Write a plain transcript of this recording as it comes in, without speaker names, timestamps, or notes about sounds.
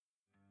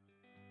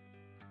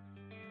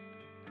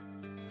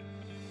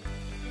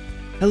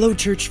Hello,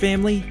 church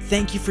family.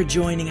 Thank you for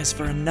joining us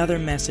for another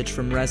message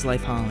from Res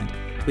Life Holland.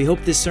 We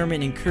hope this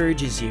sermon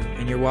encourages you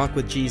in your walk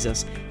with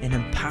Jesus and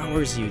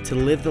empowers you to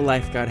live the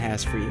life God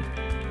has for you.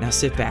 Now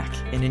sit back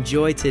and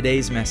enjoy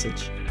today's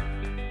message.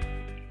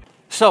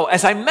 So,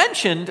 as I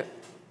mentioned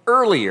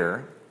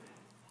earlier,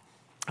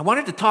 I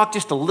wanted to talk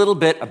just a little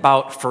bit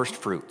about first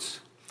fruits.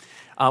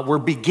 We're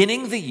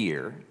beginning the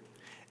year,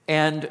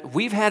 and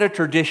we've had a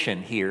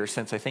tradition here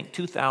since, I think,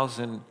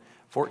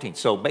 2014.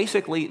 So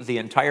basically, the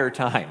entire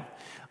time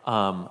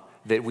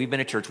that we've been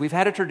at church, we've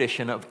had a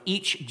tradition of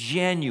each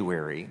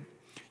January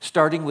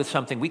starting with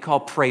something we call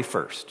Pray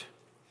First.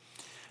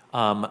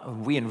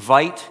 We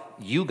invite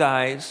you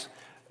guys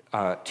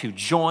to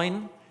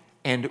join,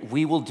 and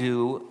we will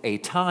do a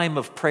time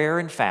of prayer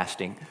and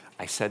fasting.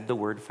 I said the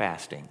word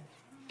fasting.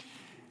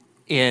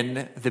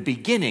 In the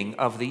beginning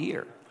of the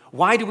year.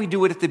 Why do we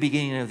do it at the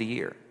beginning of the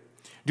year?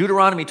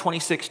 Deuteronomy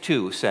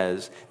 26:2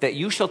 says that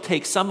you shall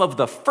take some of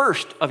the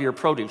first of your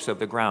produce of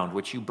the ground,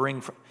 which you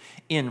bring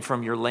in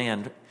from your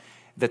land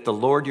that the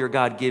Lord your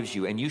God gives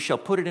you, and you shall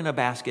put it in a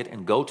basket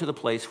and go to the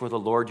place where the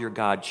Lord your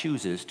God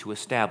chooses to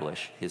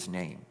establish his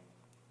name.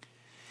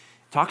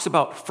 It talks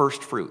about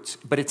first fruits,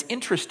 but it's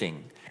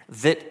interesting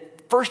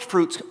that first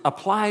fruits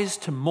applies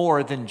to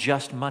more than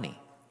just money.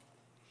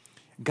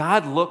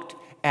 God looked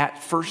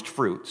at first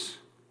fruits,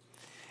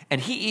 and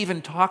he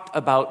even talked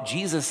about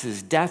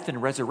Jesus' death and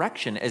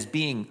resurrection as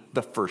being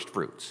the first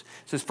fruits.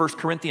 It says 1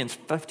 Corinthians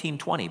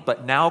 15:20,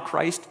 but now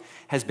Christ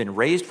has been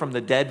raised from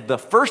the dead, the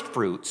first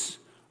fruits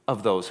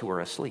of those who are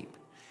asleep.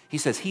 He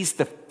says he's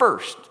the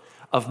first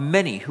of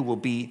many who will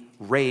be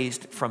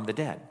raised from the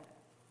dead.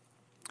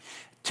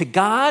 To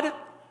God,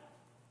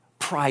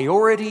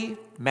 priority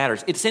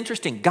matters. It's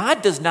interesting.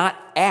 God does not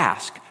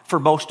ask for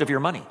most of your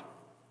money.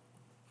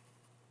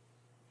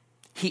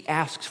 He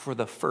asks for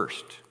the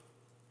first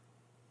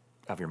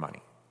of your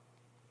money.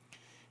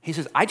 He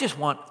says, I just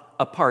want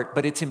a part,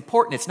 but it's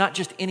important. It's not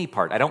just any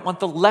part. I don't want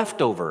the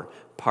leftover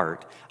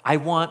part. I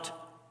want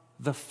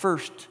the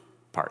first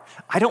part.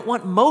 I don't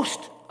want most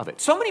of it.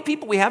 So many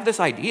people, we have this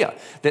idea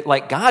that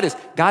like God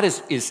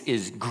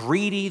is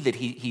greedy, that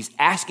he's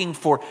asking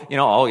for,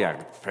 oh yeah,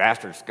 the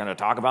pastor's going to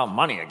talk about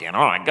money again. Oh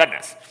my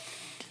goodness.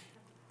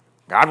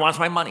 God wants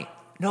my money.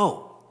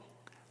 No,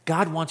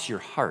 God wants your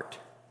heart.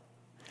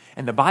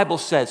 And the Bible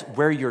says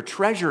where your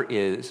treasure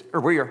is, or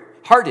where your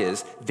heart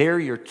is, there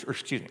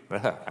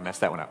I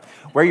messed that one up.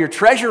 Where your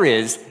treasure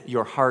is,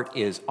 your heart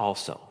is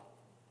also.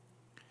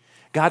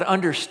 God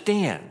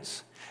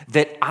understands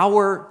that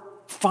our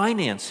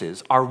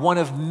finances are one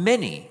of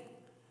many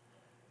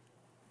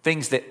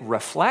things that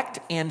reflect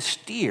and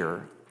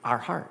steer our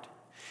heart.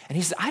 And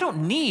he says, I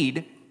don't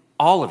need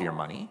all of your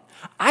money.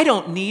 I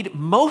don't need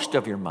most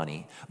of your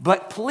money.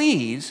 But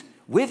please,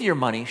 with your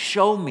money,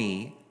 show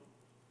me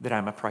that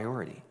I'm a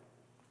priority.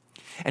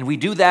 And we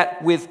do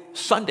that with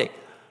Sunday.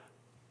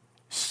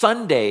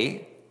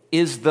 Sunday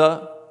is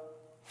the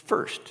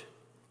first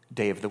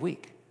day of the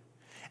week.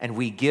 And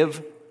we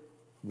give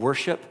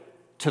worship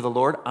to the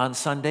Lord on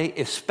Sunday,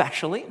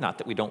 especially, not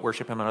that we don't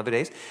worship him on other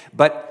days,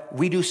 but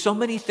we do so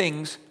many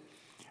things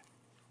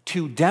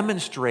to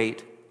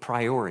demonstrate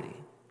priority.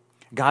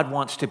 God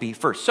wants to be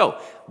first. So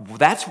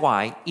that's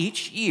why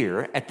each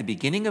year, at the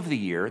beginning of the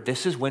year,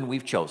 this is when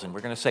we've chosen.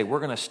 We're going to say we're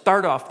going to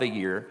start off the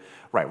year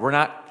right. We're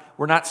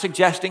not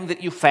suggesting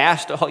that you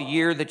fast all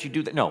year, that you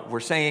do that. No, we're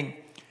saying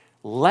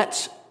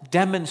let's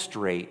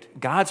demonstrate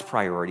God's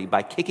priority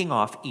by kicking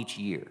off each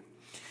year.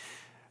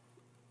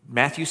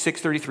 Matthew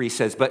 6:33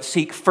 says, but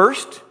seek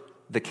first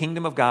the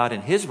kingdom of God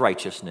and his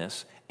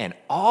righteousness, and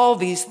all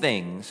these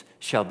things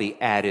shall be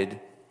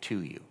added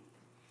to you.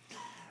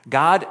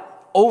 God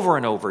over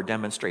and over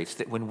demonstrates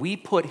that when we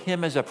put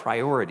him as a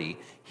priority,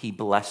 he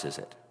blesses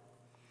it.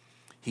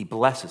 He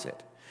blesses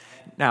it.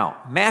 Now,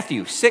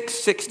 Matthew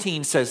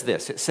 6:16 says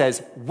this. It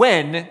says,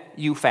 when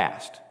you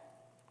fast.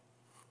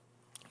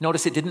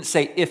 Notice it didn't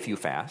say if you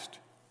fast.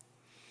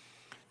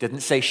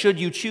 Didn't say should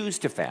you choose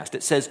to fast.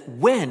 It says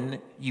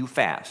when you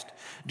fast.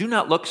 Do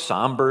not look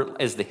somber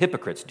as the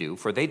hypocrites do,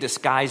 for they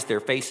disguise their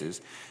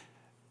faces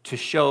to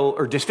show,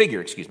 or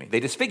disfigure, they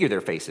disfigure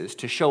their faces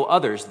to show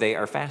others they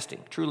are fasting.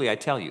 Truly, I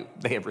tell you,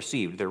 they have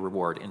received their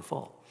reward in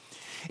full.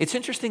 It's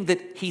interesting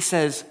that he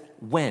says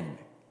when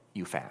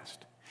you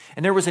fast.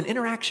 And there was an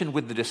interaction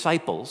with the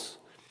disciples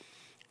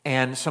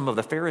and some of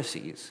the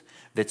Pharisees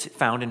that's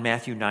found in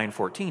Matthew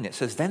 9:14. It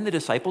says, then the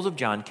disciples of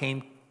John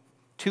came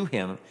to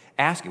him,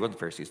 asking, the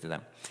Pharisees to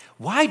them,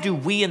 why do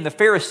we and the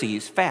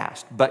Pharisees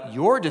fast, but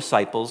your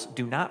disciples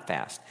do not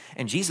fast?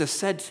 And Jesus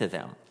said to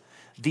them,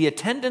 the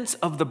attendants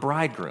of the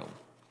bridegroom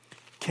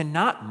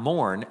cannot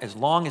mourn as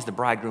long as the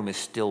bridegroom is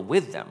still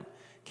with them,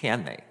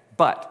 can they?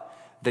 But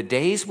the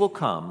days will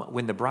come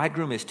when the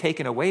bridegroom is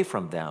taken away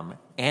from them,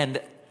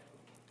 and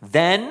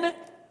then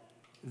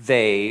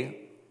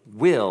they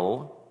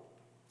will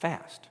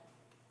fast.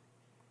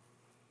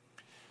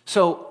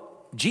 So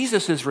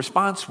Jesus'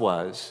 response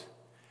was,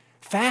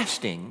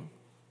 fasting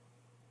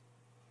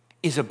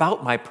is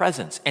about my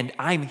presence, and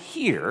I'm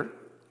here,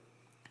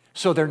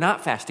 so they're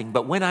not fasting.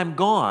 But when I'm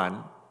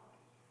gone,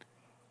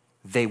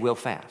 they will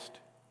fast.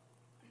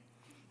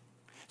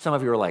 Some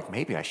of you are like,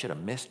 maybe I should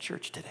have missed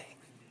church today.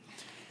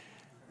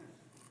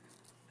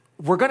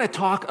 We're going to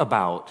talk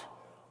about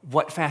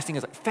what fasting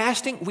is like.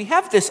 Fasting, we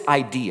have this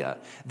idea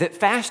that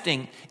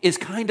fasting is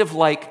kind of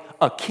like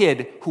a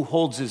kid who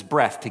holds his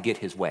breath to get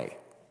his way.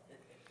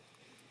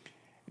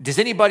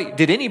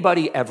 Did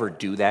anybody ever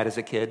do that as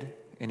a kid?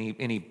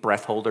 Any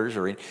breath holders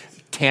or any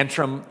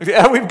tantrum?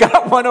 Yeah, we've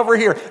got one over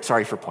here.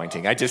 Sorry for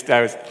pointing.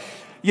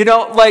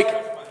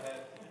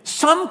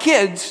 Some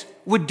kids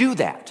would do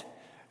that.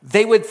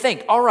 They would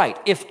think, all right,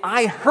 if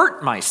I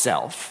hurt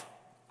myself,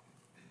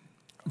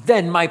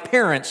 then my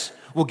parents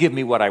will give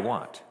me what I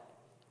want.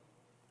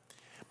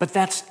 But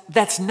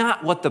that's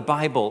not what the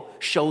Bible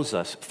shows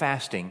us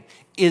fasting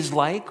is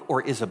like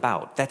or is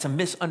about. That's a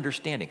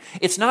misunderstanding.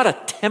 It's not a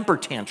temper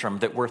tantrum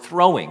that we're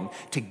throwing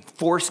to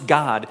force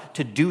God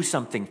to do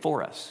something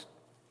for us.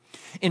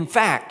 In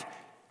fact,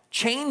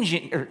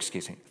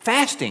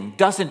 fasting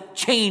doesn't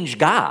change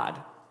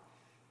God.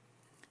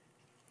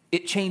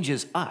 It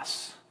changes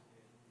us.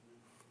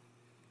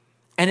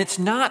 And it's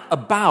not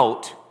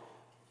about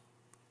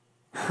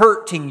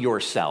hurting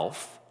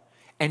yourself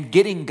and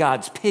getting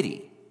God's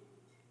pity.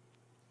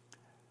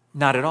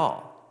 Not at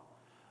all.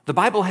 The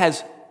Bible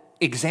has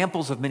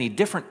examples of many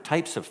different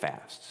types of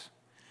fasts.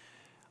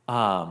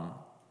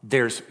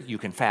 You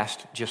can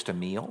fast just a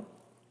meal.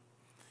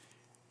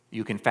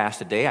 You can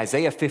fast a day.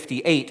 Isaiah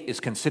 58 is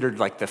considered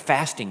like the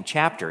fasting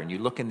chapter, and you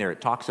look in there, it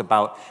talks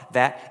about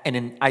that. And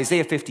in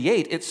Isaiah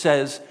 58, it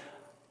says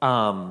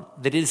that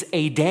it is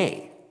a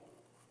day.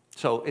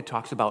 So it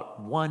talks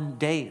about 1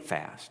 day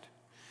fast.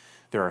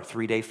 There are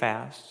 3-day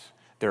fasts.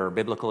 There are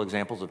biblical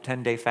examples of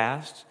 10-day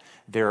fasts.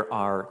 There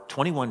are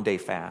 21-day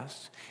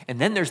fasts.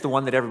 And then there's the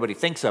one that everybody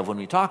thinks of when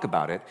we talk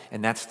about it,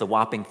 and that's the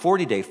whopping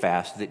 40-day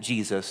fast that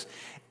Jesus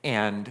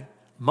and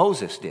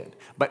Moses did.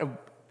 But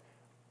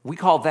we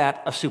call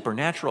that a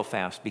supernatural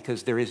fast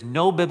because there is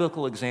no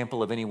biblical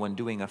example of anyone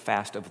doing a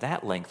fast of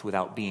that length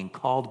without being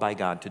called by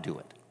God to do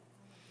it.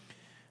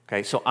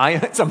 Okay, so I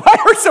heard some,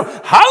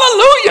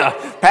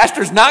 hallelujah!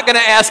 Pastor's not going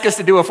to ask us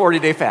to do a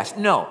 40-day fast.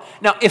 No.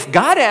 Now, if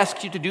God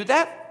asks you to do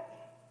that,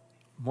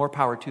 more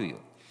power to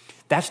you.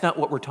 That's not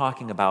what we're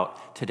talking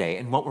about today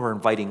and what we're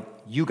inviting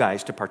you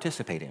guys to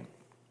participate in.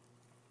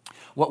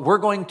 What we're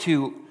going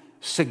to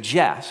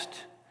suggest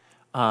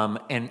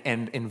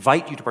and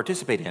invite you to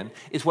participate in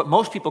is what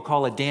most people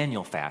call a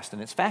Daniel fast.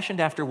 And it's fashioned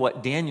after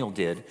what Daniel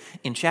did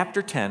in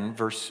chapter 10,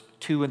 verse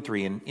 2 and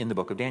 3 in the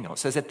book of Daniel. It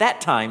says, at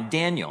that time,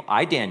 Daniel,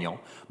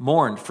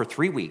 mourned for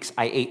 3 weeks.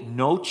 I ate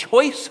no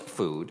choice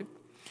food,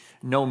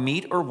 no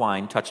meat or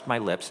wine touched my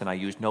lips, and I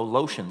used no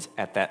lotions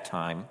at that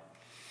time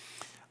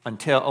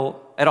until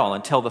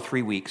the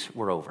 3 weeks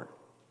were over.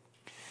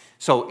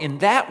 So in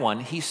that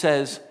one, he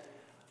says,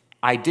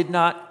 I did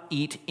not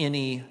eat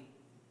any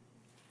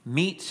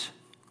meats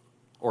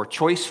or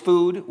choice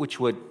food, which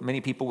many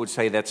people would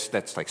say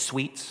that's like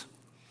sweets.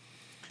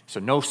 So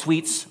no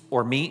sweets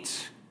or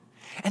meats.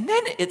 And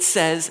then it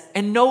says,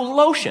 and no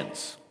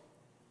lotions.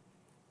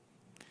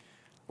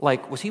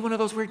 Like, was he one of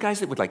those weird guys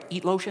that would like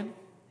eat lotion?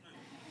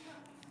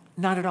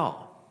 Not at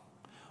all.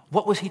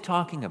 What was he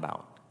talking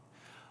about?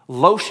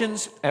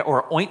 Lotions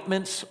or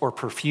ointments or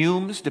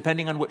perfumes,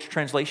 depending on which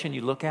translation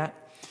you look at.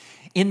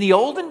 In the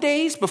olden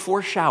days,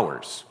 before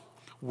showers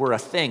were a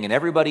thing, and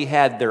everybody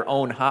had their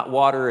own hot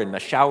water and a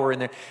shower in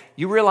there,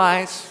 you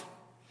realize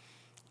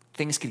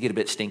things could get a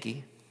bit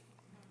stinky.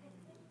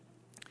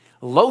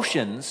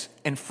 Lotions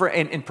and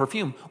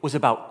perfume was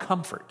about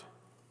comfort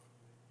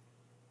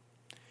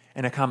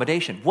and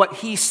accommodation. What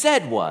he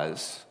said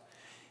was,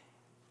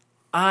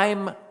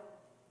 I'm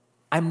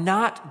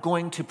not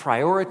going to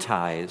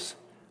prioritize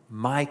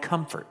my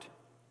comfort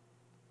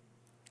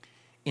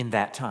in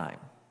that time.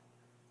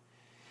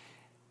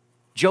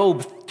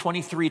 Job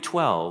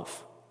 23:12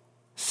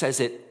 says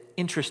it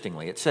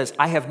interestingly. It says,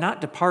 I have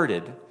not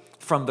departed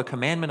from the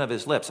commandment of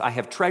his lips. I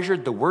have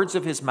treasured the words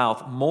of his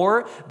mouth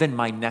more than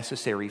my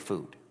necessary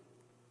food.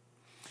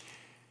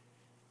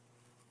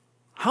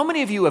 How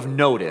many of you have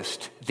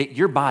noticed that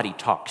your body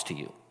talks to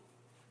you?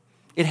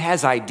 It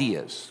has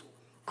ideas,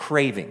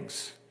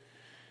 cravings,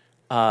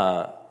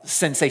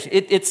 sensation.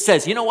 It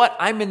says, you know what?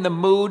 I'm in the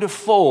mood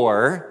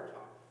for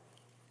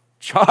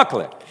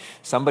chocolate.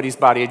 Somebody's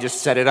body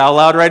just said it out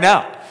loud right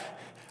now.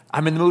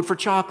 I'm in the mood for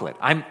chocolate.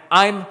 I'm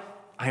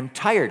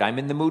tired. I'm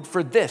in the mood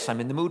for this. I'm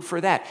in the mood for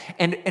that.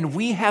 And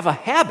we have a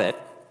habit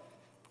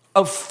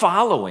of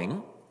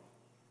following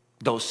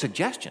those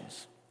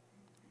suggestions.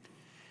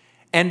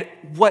 And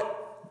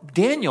what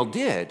Daniel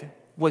did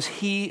was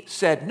he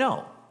said,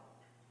 no,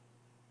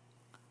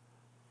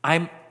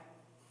 I'm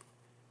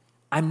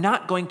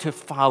not going to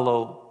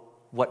follow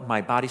what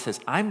my body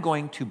says. I'm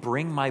going to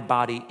bring my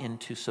body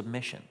into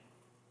submission.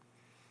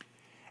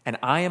 And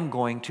I am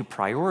going to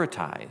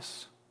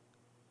prioritize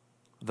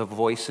the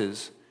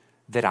voices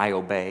that I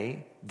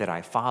obey, that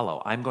I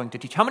follow. I'm going to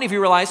teach. How many of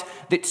you realize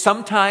that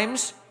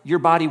sometimes your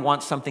body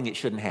wants something it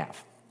shouldn't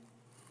have?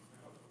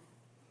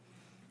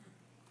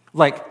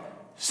 Like,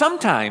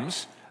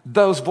 sometimes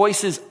those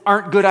voices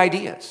aren't good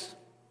ideas.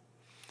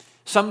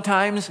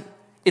 Sometimes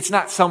it's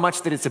not so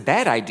much that it's a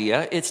bad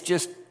idea, it's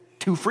just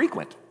too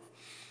frequent,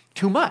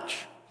 too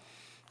much.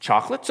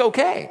 Chocolate's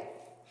okay,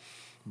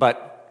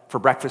 but for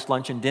breakfast,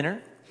 lunch, and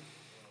dinner,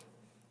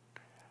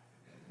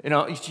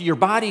 your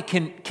body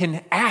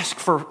can ask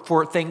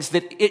for things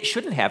that it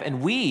shouldn't have.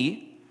 And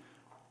we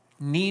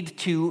need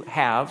to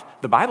have,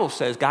 the Bible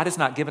says, God has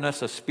not given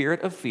us a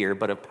spirit of fear,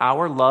 but of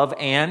power, love,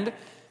 and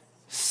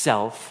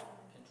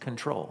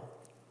self-control.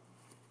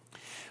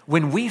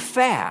 When we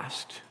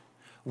fast,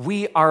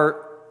 we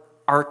are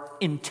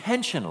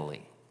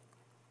intentionally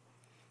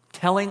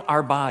telling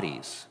our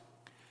bodies,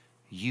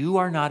 you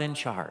are not in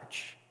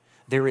charge.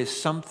 There is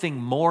something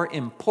more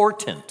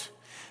important.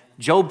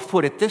 Job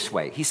put it this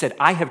way. He said,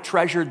 I have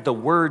treasured the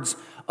words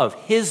of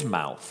his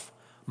mouth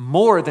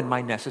more than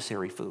my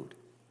necessary food.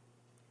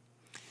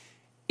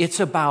 It's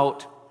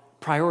about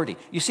priority.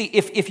 You see,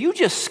 if you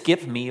just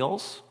skip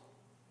meals,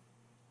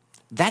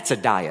 that's a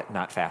diet,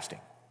 not fasting.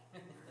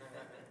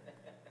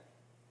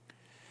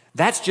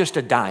 That's just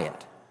a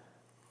diet.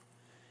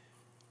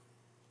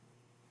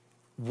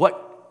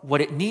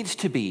 What it needs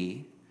to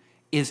be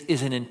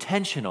is an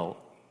intentional,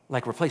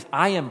 replace.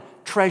 I am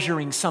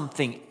treasuring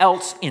something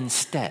else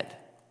instead.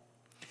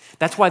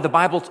 That's why the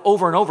Bible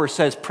over and over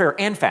says prayer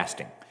and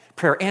fasting,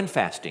 prayer and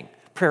fasting,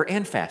 prayer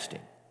and fasting.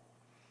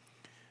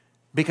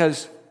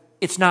 Because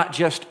it's not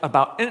just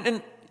about,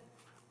 and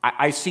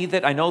I see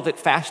that, I know that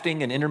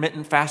fasting and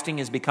intermittent fasting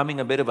is becoming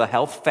a bit of a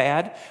health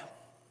fad.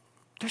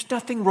 There's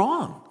nothing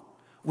wrong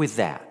with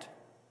that.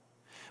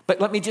 But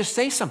let me just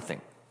say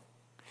something.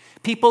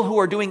 People who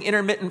are doing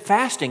intermittent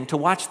fasting to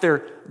watch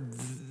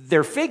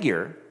their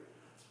figure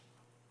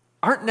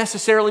aren't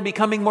necessarily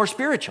becoming more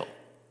spiritual.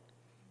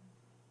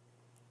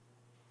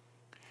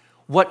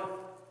 What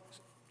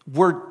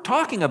we're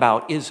talking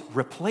about is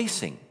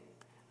replacing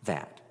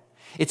that.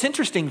 It's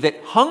interesting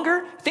that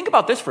hunger, think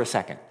about this for a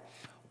second.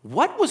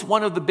 What was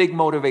one of the big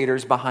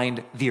motivators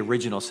behind the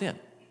original sin?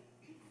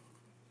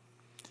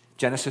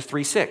 Genesis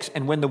 3:6.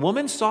 And when the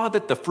woman saw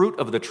that the fruit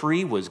of the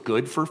tree was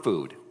good for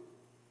food.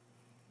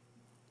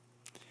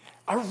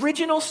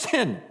 Original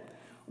sin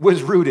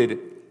was rooted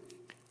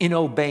in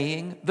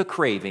obeying the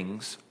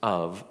cravings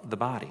of the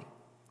body.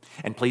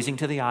 And pleasing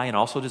to the eye and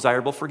also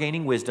desirable for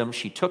gaining wisdom,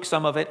 she took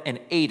some of it and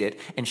ate it,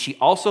 and she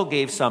also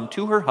gave some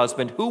to her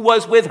husband who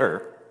was with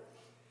her,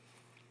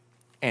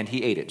 and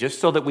he ate it. Just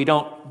so that we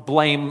don't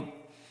blame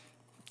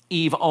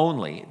Eve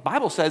only. The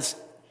Bible says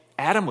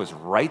Adam was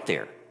right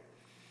there.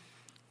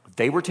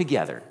 They were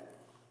together.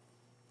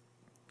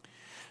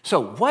 So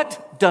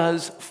what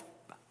does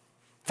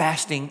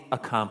fasting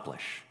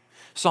accomplish?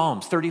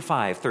 Psalms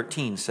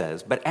 35:13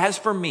 says, but as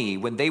for me,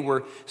 when they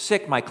were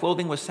sick, my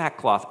clothing was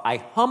sackcloth. I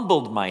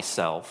humbled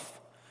myself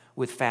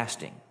with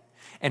fasting,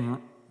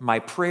 and my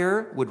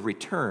prayer would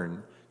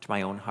return to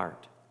my own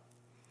heart.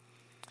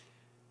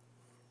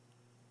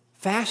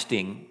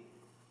 Fasting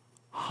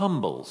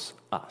humbles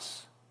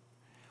us,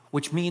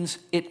 which means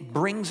it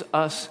brings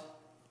us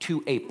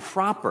to a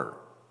proper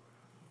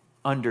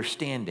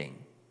understanding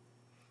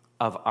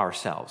of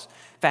ourselves.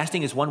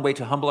 Fasting is one way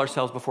to humble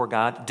ourselves before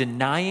God,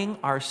 denying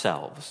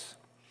ourselves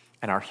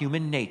and our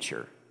human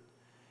nature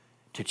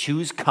to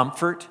choose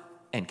comfort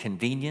and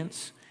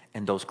convenience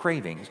and those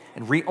cravings,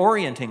 and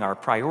reorienting our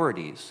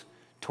priorities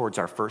towards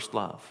our first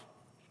love,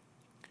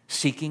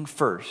 seeking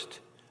first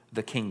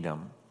the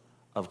kingdom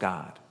of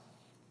God.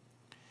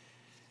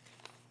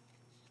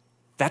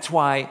 That's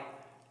why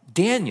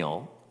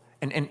Daniel,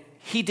 and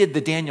he did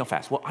the Daniel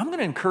fast. What I'm going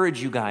to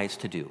encourage you guys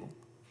to do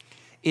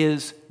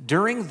is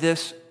during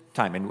this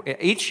time, and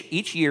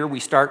each year we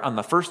start on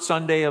the first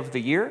Sunday of the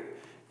year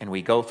and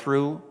we go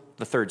through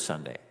the third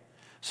Sunday.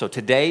 So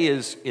today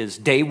is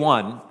day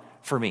one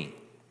for me.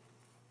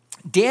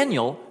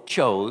 Daniel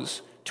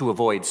chose to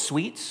avoid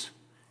sweets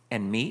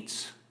and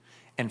meats,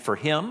 and for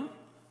him,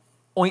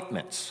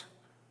 ointments,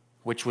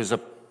 which was a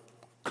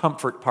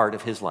comfort part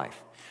of his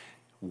life.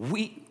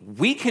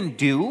 We can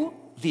do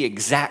the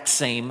exact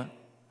same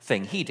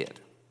thing he did.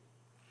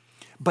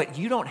 But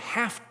you don't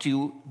have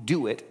to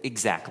do it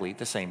exactly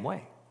the same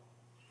way.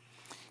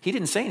 He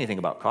didn't say anything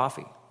about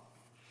coffee.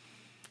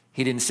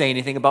 He didn't say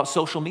anything about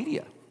social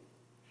media.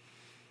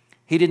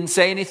 He didn't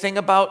say anything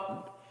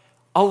about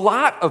a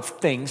lot of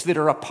things that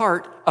are a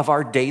part of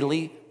our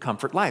daily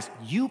comfort lives.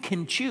 You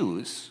can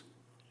choose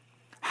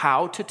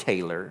how to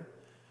tailor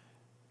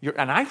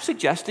and I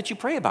suggest that you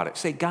pray about it.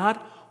 Say, God,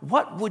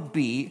 what would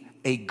be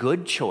a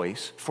good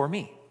choice for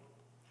me?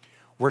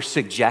 We're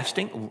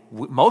suggesting,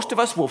 most of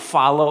us will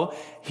follow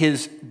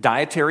his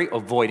dietary,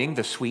 avoiding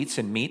the sweets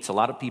and meats. A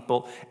lot of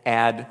people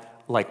add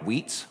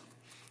wheats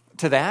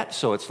to that.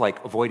 So it's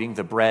like avoiding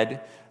the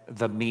bread,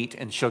 the meat,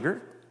 and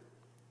sugar.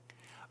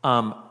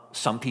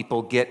 Some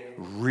people get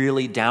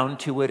really down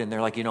to it and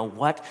they're like, you know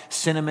what?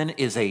 Cinnamon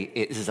is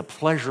a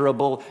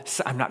pleasurable,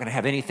 I'm not going to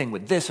have anything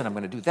with this and I'm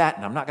going to do that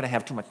and I'm not going to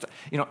have too much.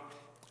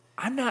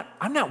 I'm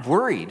not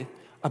worried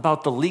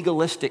about the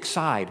legalistic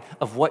side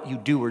of what you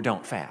do or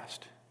don't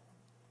fast.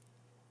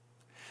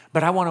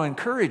 But I want to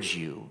encourage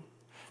you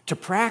to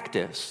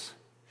practice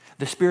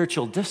the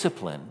spiritual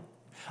discipline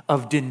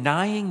of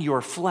denying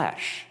your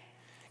flesh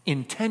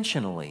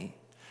intentionally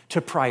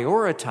to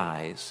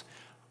prioritize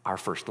our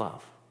first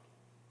love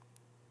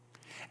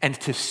and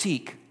to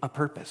seek a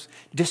purpose.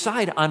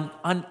 Decide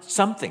on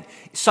something.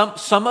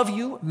 Some of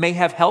you may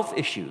have health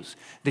issues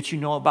that you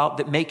know about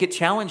that make it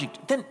challenging.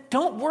 Then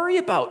don't worry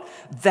about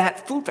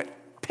that food.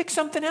 Pick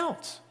something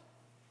else.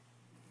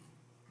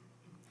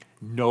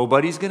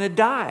 Nobody's going to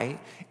die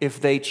if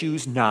they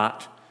choose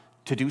not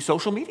to do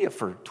social media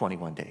for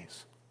 21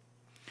 days.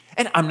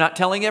 And I'm not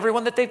telling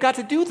everyone that they've got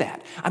to do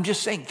that. I'm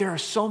just saying there are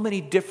so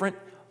many different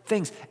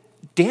things.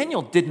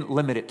 Daniel didn't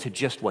limit it to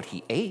just what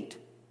he ate.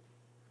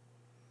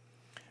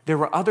 There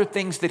were other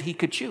things that he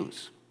could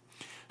choose.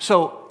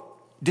 So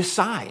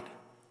decide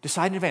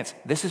in advance.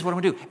 This is what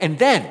I'm going to do. And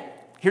then,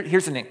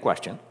 here's the next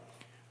question.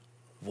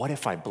 What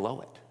if I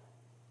blow it?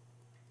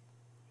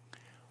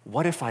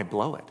 What if I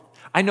blow it?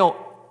 I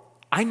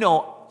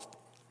know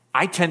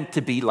I tend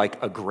to be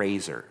like a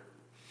grazer.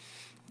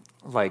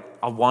 Like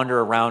I'll wander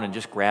around and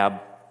just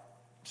grab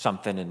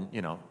something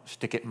and,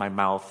 stick it in my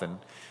mouth. And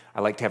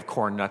I like to have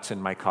corn nuts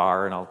in my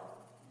car and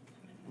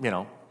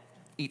I'll,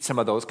 eat some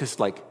of those because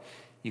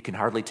you can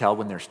hardly tell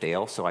when they're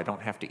stale, so I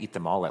don't have to eat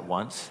them all at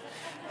once.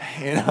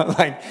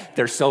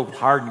 They're so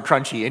hard and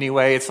crunchy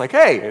anyway. It's like,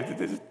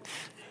 hey,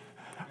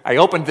 I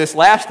opened this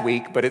last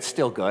week, but it's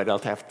still good. I'll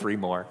have 3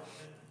 more.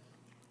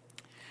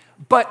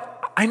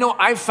 But I know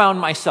I've found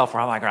myself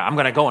where I'm like, I'm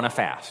going to go on a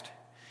fast.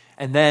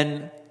 And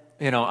then,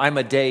 I'm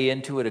a day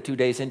into it, or 2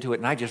 days into it,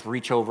 and I just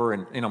reach over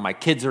and, my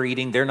kids are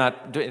eating. They're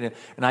not doing it.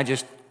 And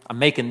I'm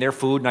making their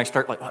food, and I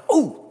start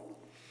oh.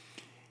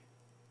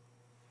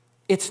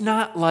 It's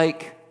not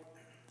like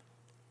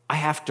I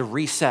have to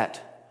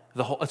reset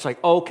the whole. It's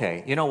like,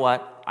 okay, you know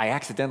what? I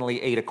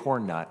accidentally ate a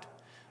corn nut.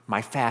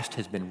 My fast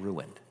has been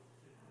ruined.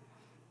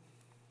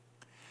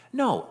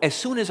 No, as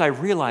soon as I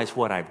realize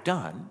what I've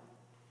done,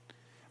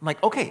 I'm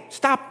like, okay,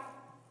 stop.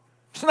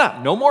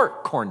 No more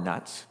corn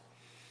nuts.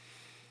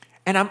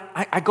 And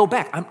I go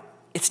back.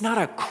 It's not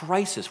a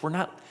crisis. We're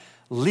not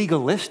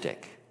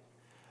legalistic,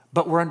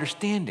 but we're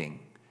understanding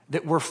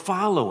that we're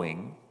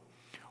following,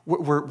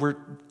 we're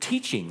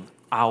teaching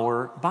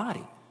our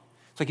body.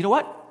 It's like, you know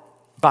what?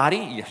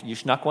 Body, you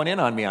snuck one in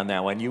on me on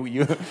that one.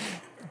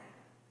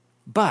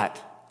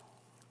 But,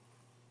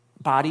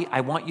 body,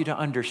 I want you to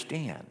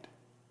understand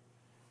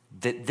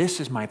that this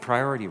is my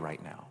priority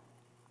right now.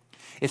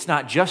 It's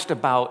not just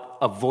about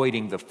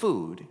avoiding the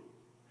food,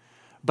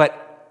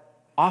 but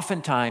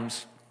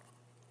oftentimes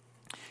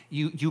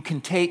you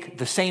can take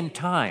the same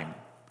time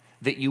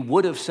that you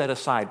would have set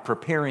aside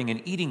preparing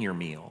and eating your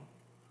meal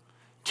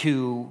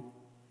to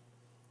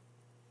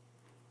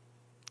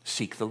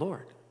seek the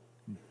Lord.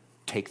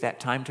 Take that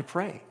time to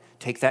pray.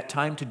 Take that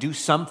time to do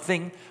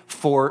something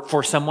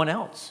for someone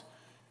else.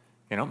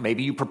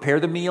 Maybe you prepare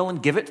the meal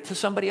and give it to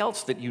somebody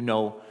else that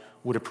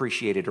would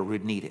appreciate it or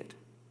would need it.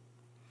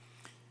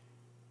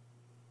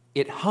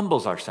 It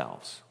humbles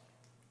ourselves.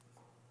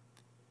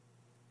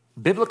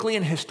 Biblically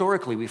and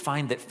historically, we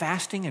find that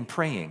fasting and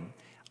praying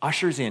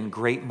ushers in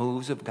great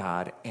moves of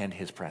God and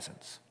His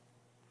presence.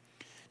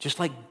 Just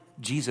like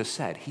Jesus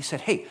said, He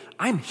said, hey,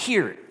 I'm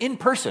here in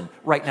person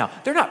right now.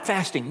 They're not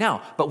fasting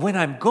now, but when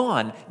I'm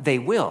gone, they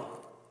will.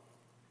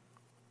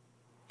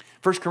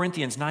 1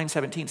 Corinthians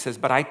 9:17 says,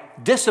 but I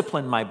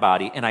discipline my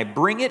body and I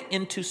bring it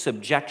into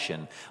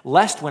subjection,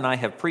 lest when I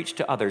have preached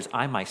to others,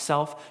 I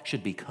myself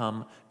should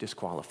become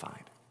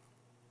disqualified.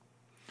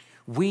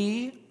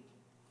 We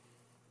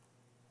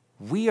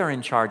are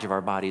in charge of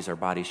our bodies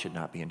should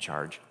not be in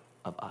charge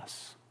of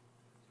us.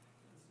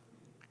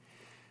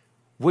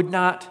 Would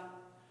not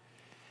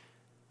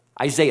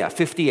Isaiah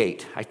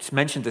 58, I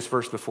mentioned this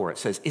verse before, it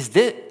says, is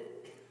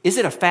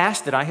it a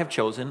fast that I have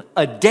chosen,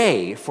 a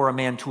day for a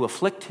man to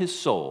afflict his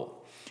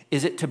soul?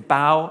 Is it to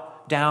bow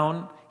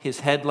down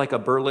his head like a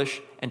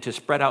burlish and to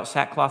spread out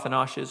sackcloth and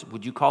ashes?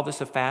 Would you call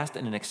this a fast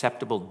and an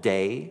acceptable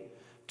day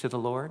to the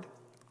Lord?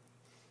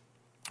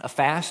 A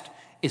fast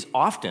is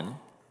often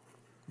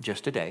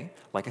just a day.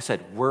 Like I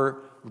said,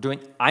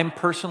 I'm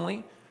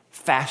personally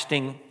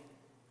fasting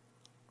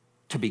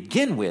to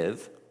begin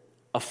with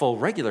a full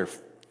regular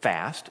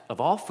fast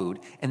of all food,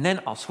 and then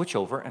I'll switch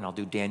over and I'll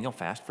do Daniel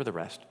fast for the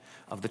rest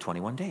of the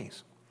 21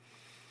 days.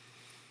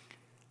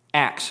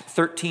 Acts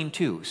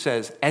 13:2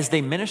 says, as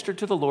they ministered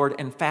to the Lord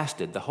and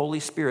fasted, the Holy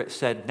Spirit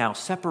said, now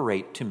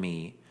separate to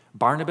me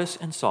Barnabas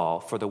and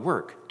Saul for the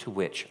work to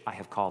which I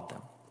have called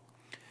them.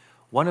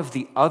 One of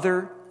the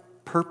other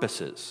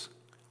purposes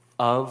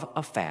of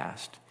a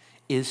fast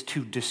is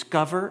to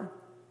discover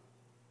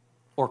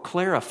or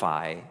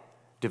clarify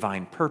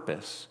divine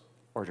purpose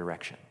or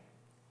direction.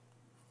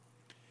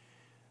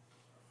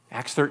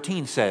 Acts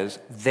 13 says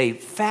they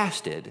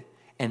fasted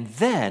and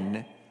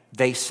then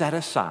they set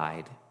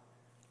aside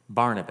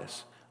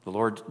Barnabas.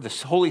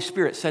 The Holy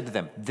Spirit said to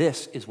them,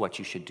 this is what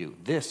you should do.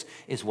 This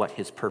is what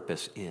His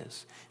purpose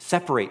is.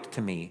 Separate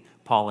to me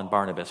Paul and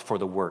Barnabas for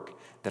the work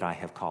that I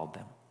have called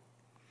them.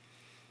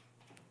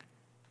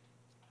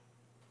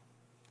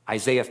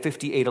 Isaiah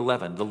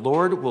 58:11, the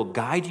Lord will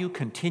guide you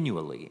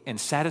continually and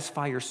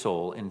satisfy your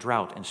soul in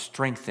drought and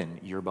strengthen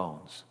your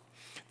bones.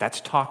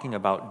 That's talking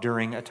about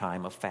during a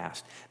time of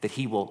fast, that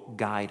he will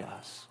guide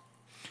us.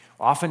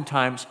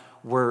 Oftentimes,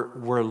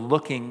 we're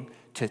looking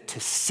to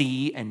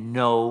see and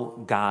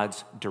know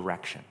God's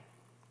direction.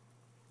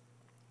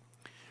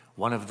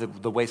 One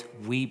of the ways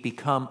we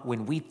become,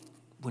 when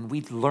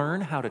we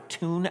learn how to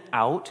tune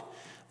out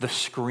the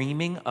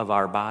screaming of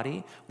our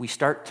body, we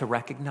start to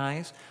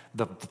recognize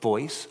the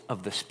voice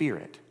of the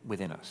Spirit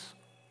within us.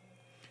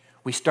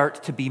 We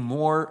start to be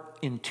more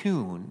in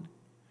tune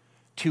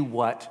to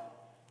what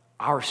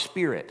our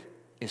spirit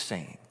is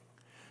saying.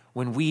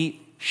 When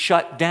we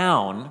shut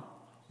down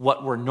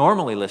what we're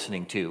normally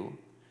listening to,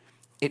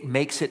 it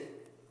makes it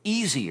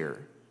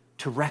easier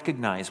to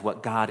recognize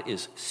what God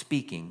is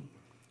speaking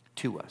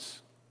to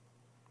us.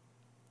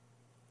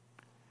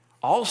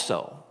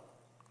 Also,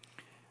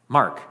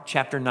 Mark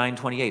chapter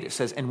 9:28, it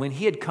says, and when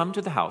he had come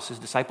to the house, his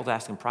disciples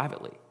asked him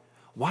privately,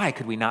 why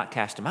could we not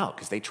cast him out?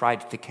 Because they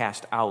tried to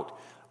cast out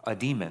a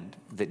demon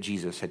that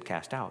Jesus had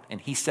cast out. And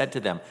he said to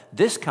them,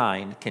 this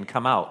kind can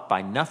come out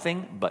by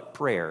nothing but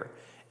prayer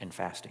and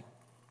fasting.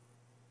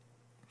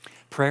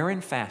 Prayer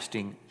and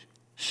fasting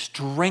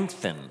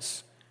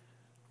strengthens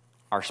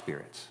our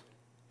spirits.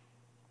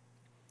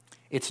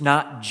 It's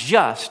not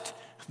just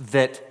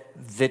that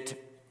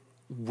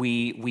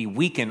we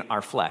weaken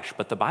our flesh,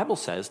 but the Bible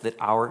says that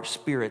our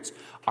spirits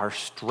are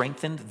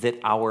strengthened, that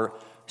our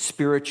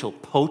spiritual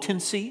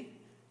potency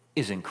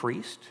is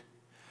increased.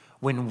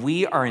 When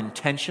we are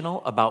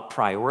intentional about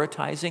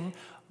prioritizing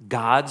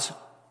God's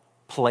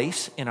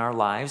place in our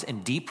lives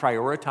and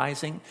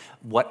deprioritizing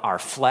what our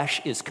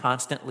flesh is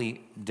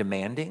constantly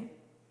demanding,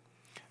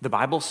 the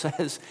Bible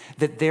says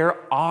that there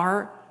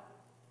are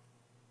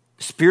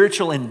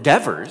spiritual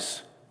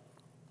endeavors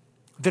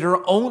that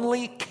are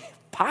only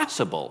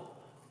possible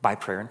by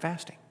prayer and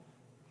fasting.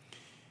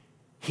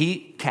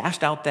 He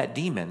cast out that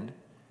demon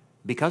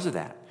because of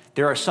that.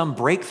 There are some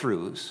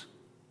breakthroughs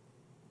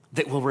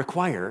that will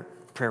require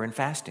prayer and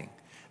fasting.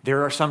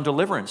 There are some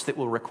deliverance that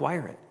will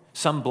require it.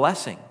 Some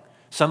blessing.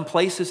 Some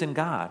places in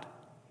God.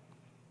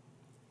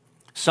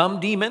 Some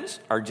demons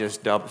are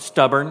just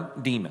stubborn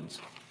demons.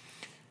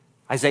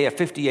 Isaiah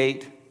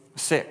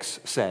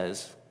 58:6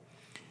 says,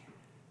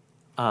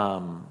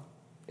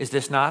 is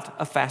this not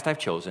a fast I've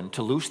chosen,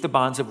 to loose the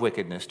bonds of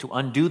wickedness, to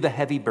undo the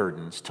heavy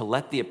burdens, to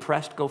let the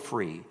oppressed go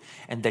free,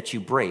 and that you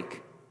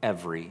break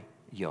every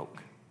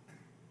yoke?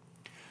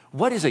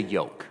 What is a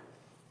yoke?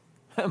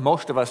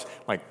 Most of us,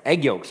 like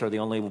egg yolks, are the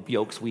only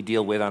yolks we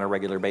deal with on a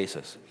regular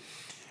basis.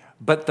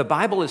 But the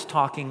Bible is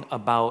talking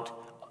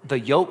about the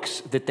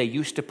yokes that they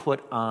used to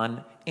put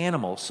on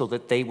animals so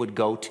that they would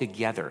go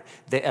together.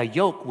 A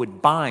yoke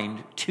would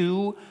bind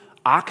two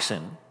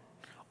oxen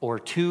or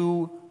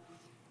two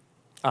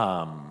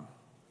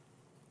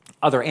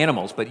other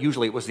animals, but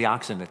usually it was the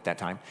oxen at that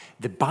time,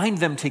 that bind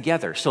them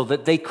together so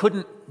that they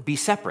couldn't be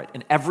separate,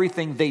 and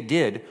everything they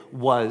did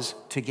was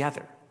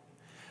together.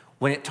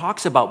 When it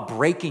talks about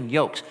breaking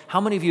yokes,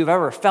 how many of you have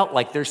ever felt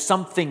like there's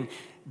something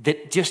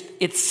that just,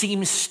 it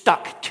seems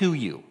stuck to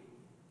you?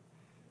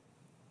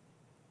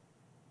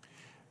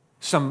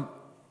 Some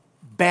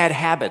bad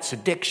habits,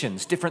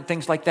 addictions, different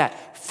things like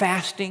that.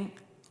 Fasting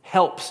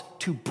helps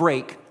to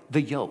break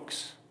the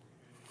yokes.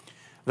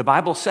 The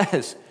Bible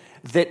says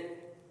that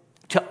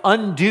to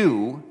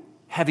undo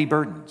heavy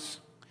burdens,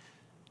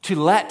 to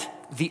let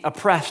the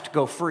oppressed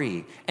go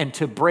free, and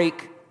to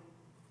break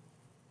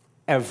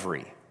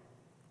every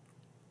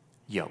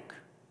yoke.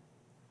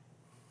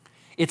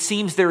 It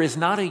seems there is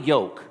not a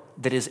yoke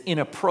that is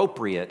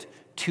inappropriate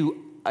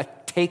to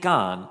take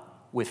on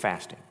with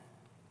fasting.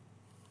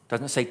 It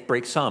doesn't say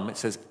break some, it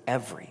says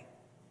every.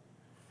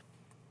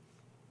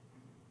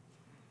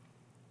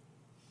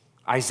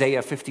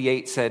 Isaiah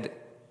 58 said,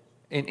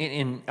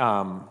 in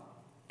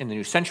the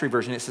New Century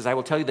Version, it says, I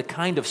will tell you the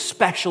kind of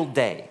special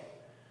day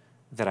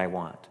that I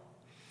want.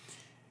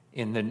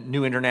 In the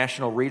New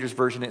International Reader's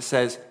Version, it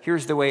says,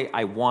 here's the way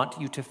I want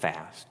you to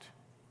fast.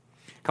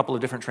 A couple of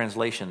different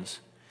translations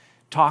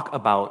talk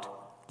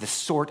about the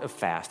sort of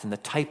fast and the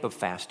type of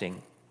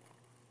fasting.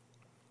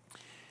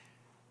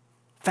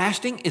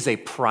 Fasting is a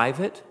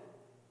private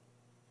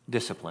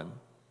discipline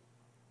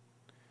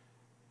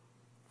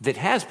that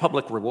has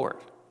public reward.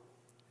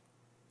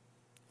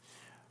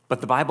 But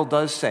the Bible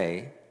does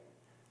say,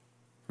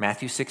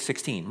 Matthew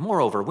 6:16,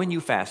 moreover, when you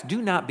fast, do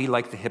not be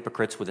like the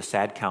hypocrites with a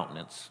sad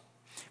countenance,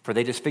 for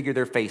they disfigure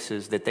their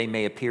faces that they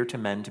may appear to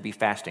men to be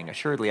fasting.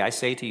 Assuredly, I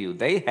say to you,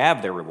 they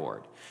have their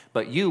reward.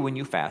 But you, when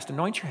you fast,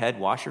 anoint your head,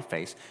 wash your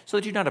face, so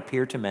that you do not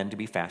appear to men to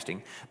be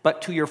fasting,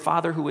 but to your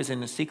Father who is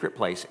in a secret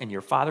place, and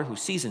your Father who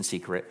sees in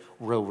secret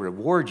will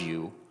reward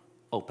you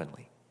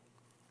openly.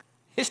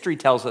 History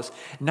tells us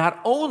not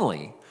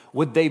only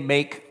would they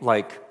make,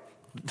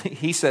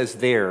 he says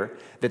there,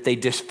 that they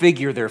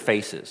disfigure their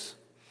faces.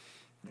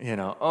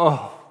 I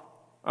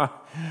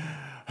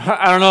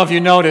don't know if you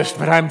noticed,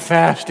 but I'm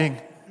fasting.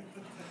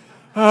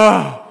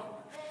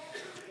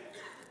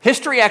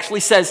 History actually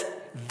says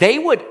they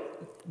would,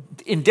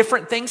 in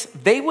different things,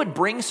 they would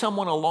bring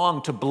someone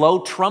along to blow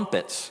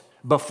trumpets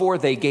before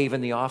they gave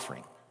in the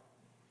offering.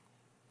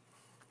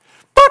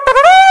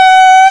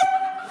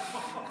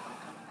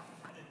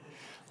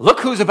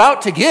 Look who's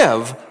about to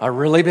give a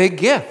really big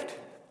gift.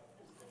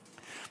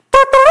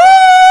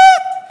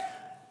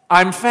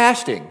 I'm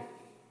fasting.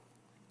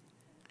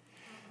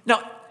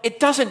 Now, it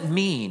doesn't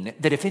mean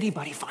that if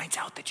anybody finds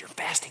out that you're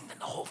fasting, then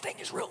the whole thing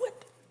is ruined.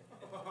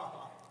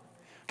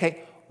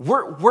 Okay?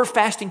 We're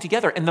fasting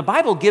together, and the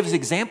Bible gives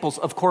examples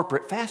of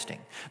corporate fasting.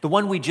 The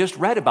one we just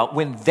read about,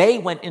 when they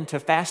went into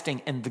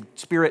fasting and the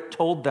Spirit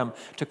told them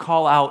to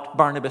call out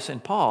Barnabas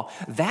and Paul,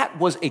 that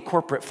was a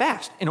corporate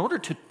fast. In order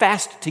to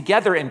fast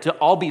together and to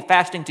all be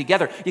fasting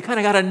together, you kind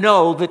of got to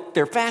know that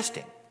they're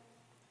fasting.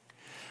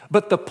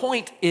 But the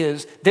point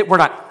is that we're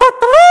not,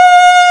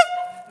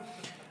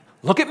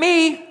 look at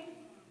me.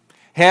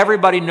 Hey,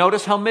 everybody,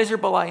 notice how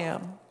miserable I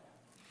am.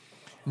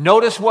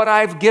 Notice what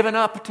I've given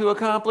up to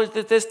accomplish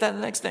this, that, and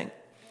the next thing.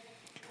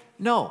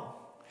 No.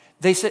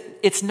 They said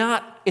it's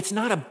not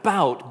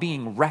about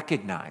being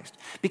recognized,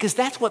 because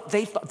that's what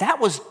they thought.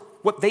 That was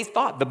what they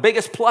thought. The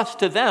biggest plus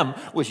to them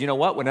was, you know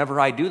what, whenever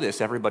I do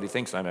this, everybody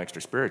thinks I'm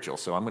extra spiritual,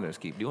 so I'm going to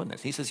just keep doing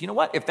this. He says, you know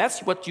what, if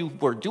that's what you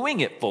were doing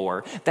it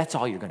for, that's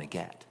all you're going to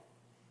get.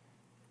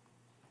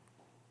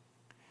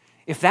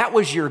 If that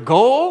was your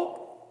goal,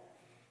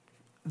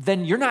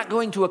 then you're not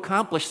going to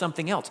accomplish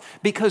something else.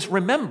 Because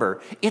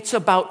remember, it's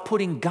about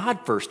putting God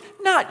first,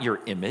 not your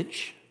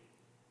image,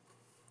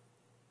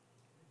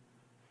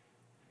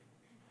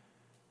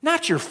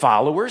 not your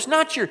followers,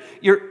 not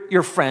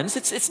your friends.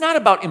 It's not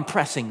about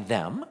impressing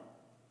them.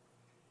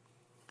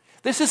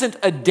 This isn't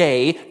a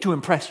day to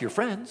impress your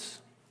friends.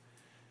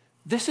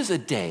 This is a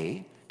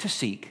day to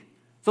seek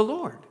the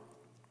Lord.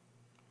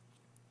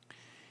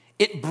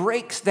 It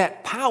breaks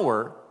that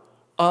power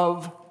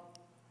of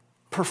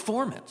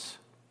performance.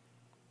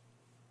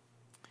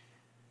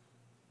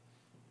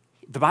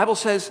 The Bible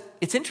says,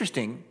 it's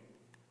interesting,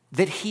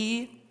 that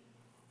He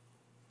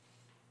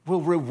will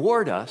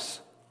reward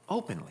us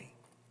openly.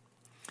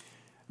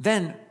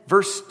 Then,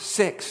 verse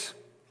 6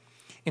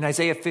 in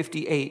Isaiah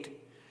 58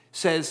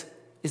 says,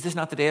 is this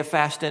not the day of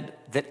fasting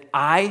that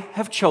I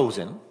have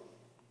chosen?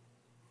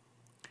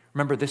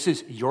 Remember, this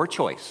is your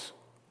choice.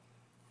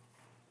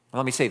 Well,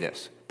 let me say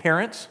this.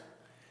 Parents,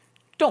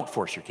 don't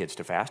force your kids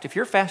to fast. If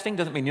you're fasting,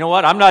 doesn't mean, you know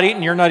what, I'm not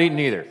eating, you're not eating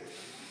either.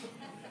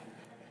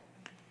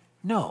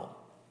 No.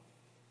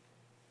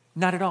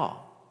 Not at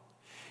all.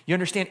 You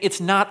understand? It's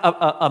not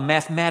a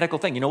mathematical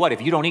thing. You know what?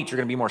 If you don't eat, you're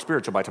going to be more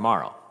spiritual by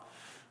tomorrow.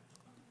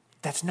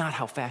 That's not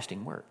how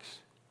fasting works.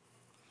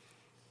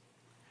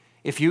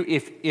 If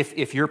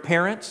you're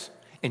parents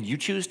and you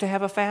choose to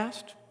have a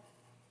fast,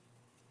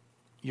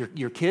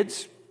 your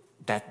kids,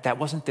 that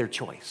wasn't their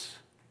choice.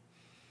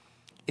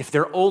 If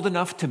they're old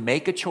enough to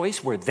make a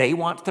choice where they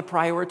want to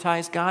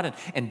prioritize God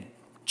and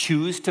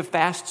choose to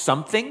fast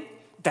something,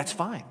 that's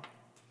fine.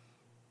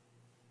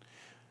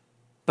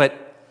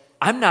 But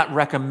I'm not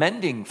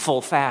recommending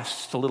full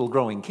fasts to little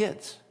growing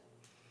kids.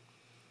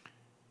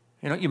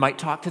 You know, you might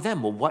talk to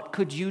them. Well, what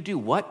could you do?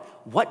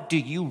 What do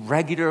you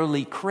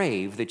regularly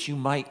crave that you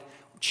might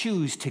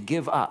choose to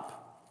give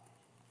up?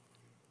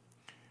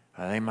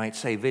 They might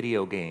say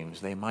video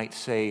games. They might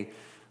say,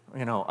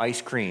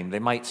 ice cream. They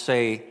might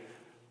say,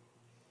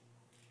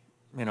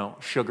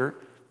 sugar.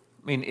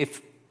 I mean,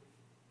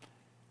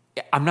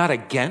 I'm not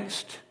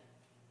against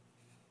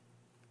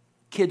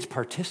kids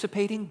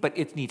participating, but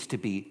it needs to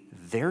be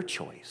their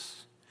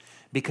choice,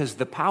 because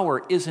the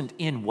power isn't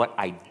in what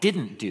I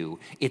didn't do,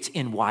 it's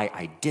in why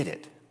I did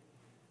it.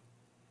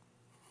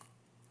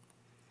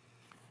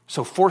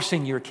 So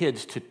forcing your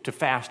kids to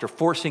fast, or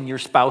forcing your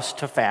spouse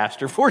to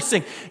fast, or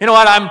forcing,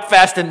 I'm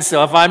fasting,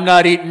 so if I'm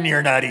not eating,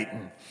 you're not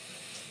eating.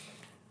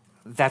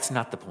 That's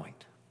not the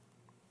point.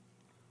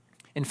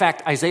 In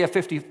fact, Isaiah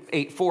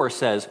 58:4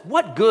 says,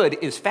 what good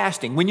is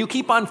fasting when you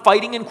keep on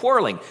fighting and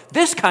quarreling?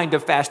 This kind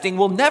of fasting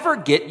will never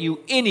get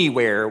you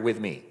anywhere with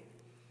me.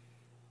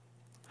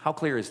 How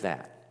clear is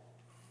that?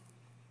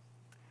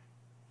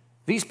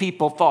 These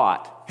people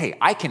thought, hey,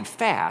 I can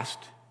fast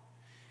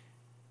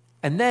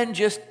and then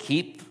just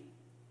keep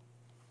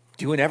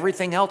doing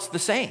everything else the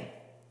same.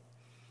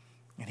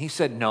 And he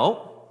said,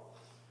 no,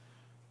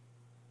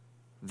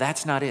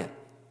 that's not it.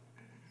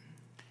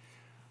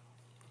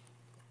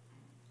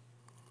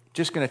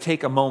 Just going to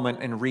take a moment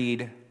and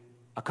read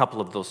a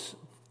couple of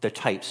the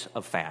types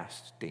of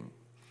fasting.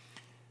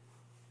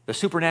 The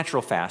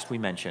supernatural fast we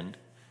mentioned,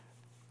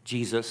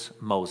 Jesus,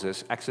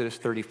 Moses. Exodus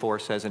 34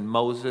 says, and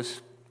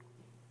Moses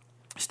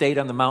stayed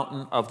on the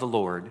mountain of the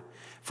Lord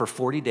for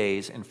 40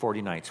 days and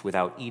 40 nights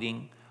without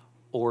eating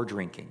or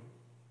drinking.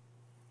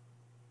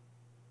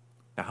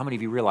 Now, how many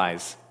of you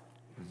realize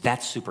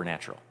that's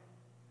supernatural?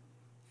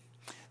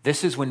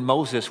 This is when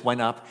Moses went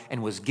up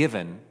and was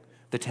given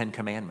the 10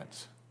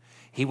 Commandments.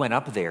 He went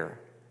up there,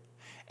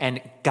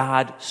 and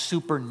God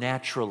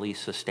supernaturally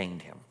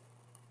sustained him.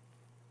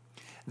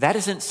 That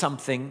isn't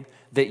something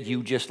that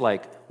you just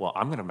like, well,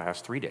 I'm going to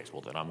fast 3 days.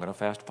 Well, then I'm going to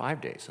fast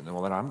 5 days. And then,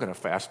 well, then I'm going to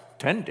fast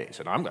 10 days.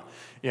 And I'm going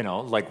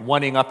to, like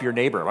one-ing up your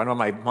neighbor.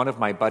 One of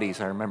my buddies,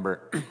 I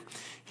remember,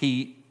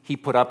 he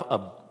put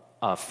up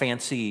a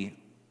fancy,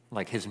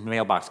 like his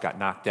mailbox got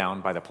knocked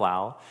down by the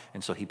plow.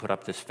 And so he put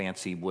up this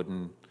fancy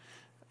wooden,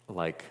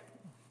 like,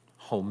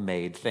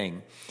 homemade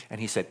thing. And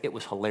he said, it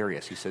was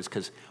hilarious. He says,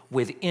 because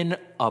within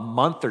a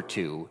month or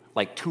two,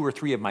 like 2 or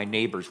 3 of my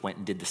neighbors went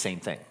and did the same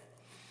thing.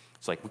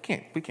 It's like, we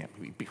can't.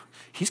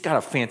 He's got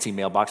a fancy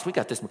mailbox. We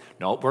got this.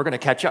 No, we're going to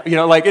catch up.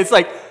 It's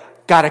like,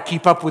 got to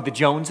keep up with the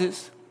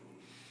Joneses.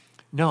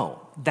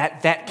 No,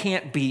 that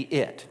can't be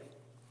it.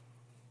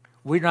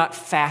 We're not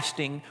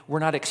fasting. We're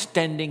not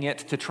extending it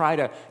to try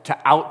to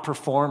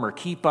outperform or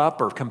keep up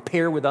or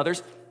compare with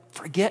others.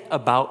 Forget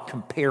about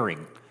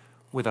comparing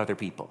with other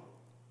people.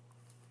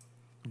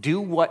 Do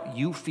what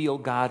you feel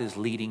God is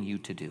leading you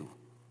to do.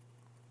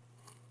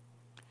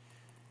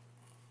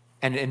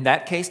 And in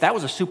that case, that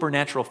was a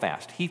supernatural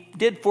fast. He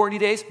did 40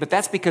 days, but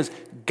that's because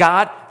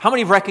God, how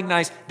many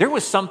recognize there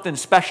was something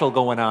special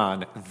going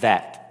on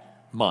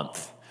that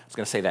month? I was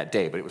going to say that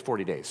day, but it was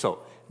 40 days.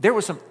 So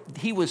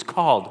he was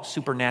called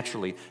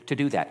supernaturally to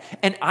do that.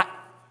 And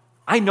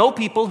I know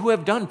people who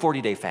have done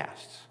 40-day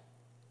fasts,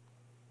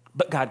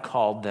 but God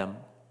called them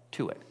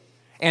to it.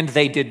 And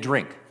they did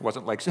drink. It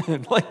wasn't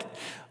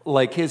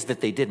like his that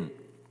they didn't.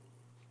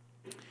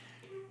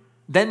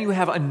 Then you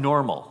have a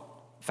normal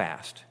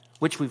fast,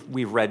 which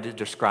we've read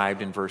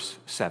described in verse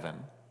 7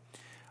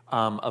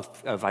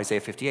 of Isaiah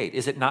 58.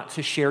 Is it not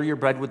to share your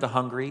bread with the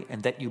hungry,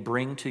 and that you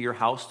bring to your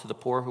house to the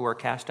poor who are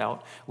cast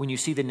out? When you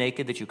see the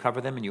naked, that you cover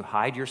them, and you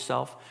hide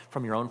yourself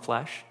from your own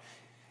flesh?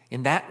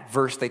 In that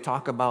verse, they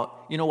talk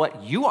about, you know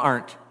what? You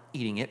aren't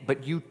eating it,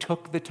 but you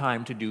took the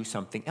time to do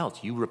something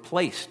else. You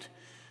replaced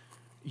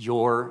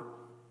your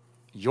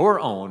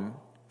own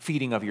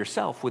feeding of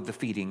yourself with the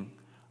feeding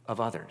of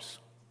others.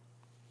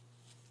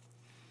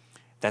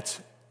 That's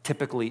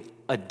typically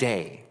a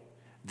day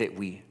that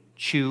we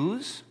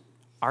choose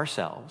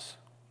ourselves.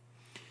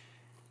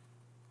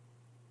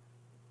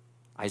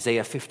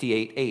 Isaiah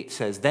 58:8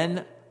 says,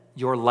 then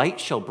your light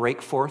shall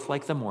break forth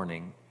like the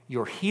morning,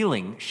 your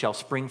healing shall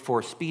spring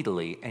forth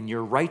speedily, and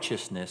your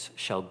righteousness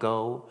shall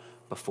go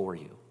before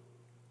you.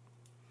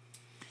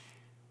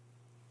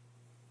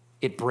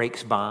 It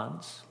breaks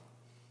bonds.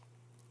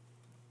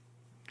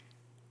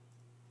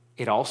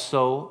 It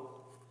also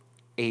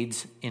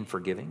aids in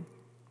forgiving.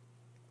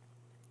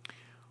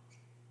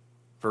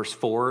 Verse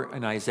 4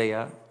 in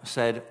Isaiah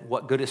said,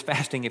 what good is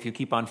fasting if you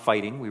keep on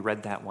fighting? We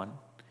read that one.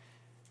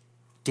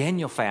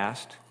 Daniel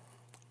fast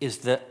is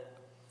the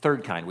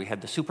third kind. We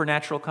had the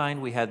supernatural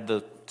kind, we had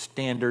the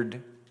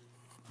standard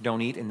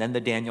don't eat, and then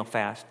the Daniel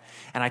fast.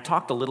 And I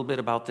talked a little bit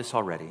about this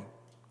already.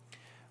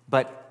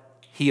 But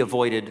he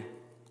avoided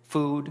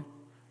food,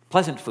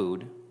 pleasant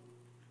food.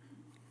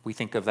 We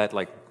think of that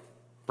like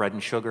bread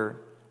and sugar,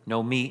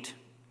 no meat.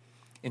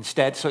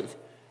 Instead, so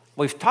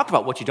we've talked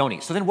about what you don't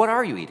eat. So then what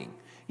are you eating?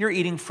 You're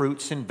eating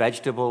fruits and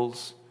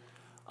vegetables.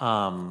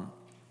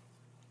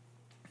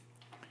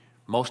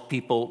 Most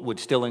people would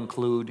still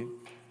include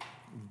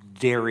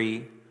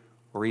dairy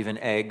or even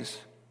eggs.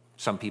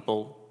 Some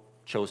people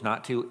chose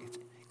not to.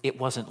 It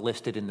wasn't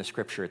listed in the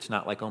scripture. It's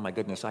not like, oh my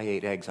goodness, I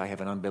ate eggs, I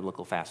have an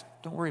unbiblical fast.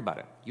 Don't worry about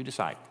it. You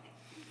decide.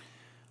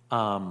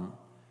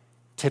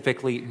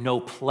 Typically, no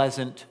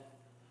pleasant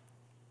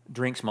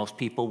drinks. Most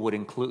people would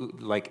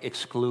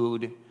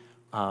exclude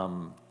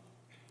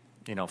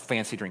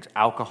fancy drinks,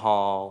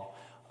 alcohol,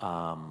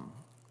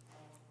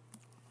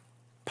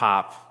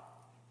 pop,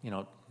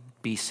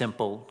 be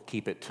simple,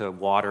 keep it to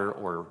water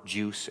or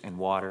juice and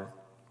water.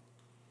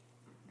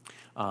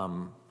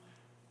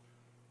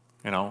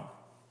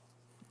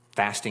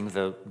 Fasting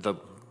the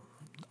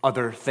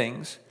other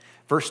things.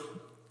 Verse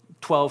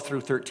 12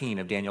 through 13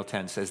 of Daniel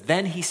 10 says,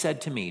 then he said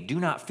to me, do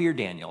not fear,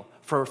 Daniel,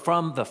 for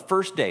from the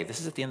first day,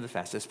 this is at the end of the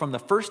fast, it says, from the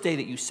first day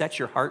that you set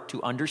your heart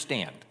to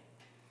understand.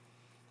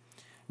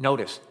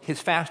 Notice,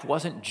 his fast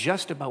wasn't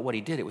just about what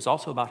he did, it was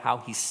also about how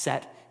he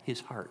set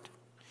his heart.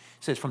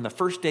 It says, from the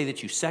first day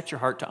that you set your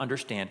heart to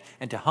understand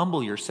and to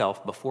humble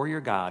yourself before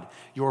your God,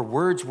 your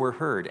words were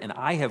heard, and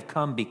I have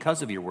come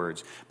because of your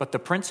words. But the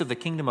prince of the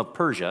kingdom of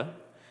Persia,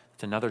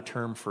 that's another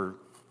term for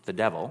the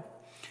devil,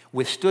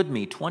 withstood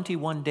me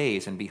 21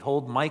 days, and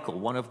behold, Michael,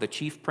 one of the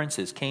chief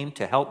princes, came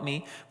to help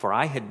me, for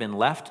I had been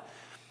left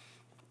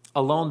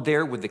alone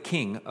there with the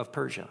king of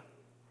Persia.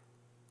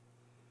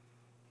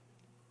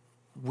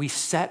 We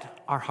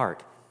set our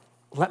heart.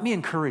 Let me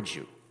encourage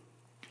you.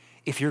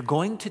 If you're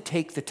going to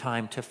take the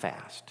time to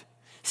fast,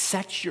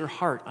 set your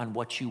heart on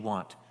what you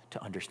want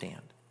to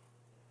understand.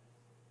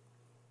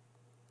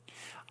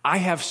 I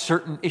have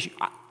certain issues.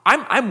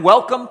 I'm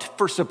welcomed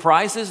for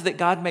surprises that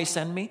God may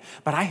send me,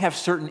 but I have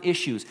certain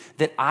issues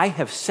that I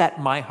have set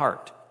my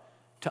heart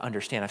to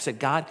understand. I've said,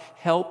 God,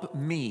 help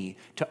me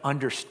to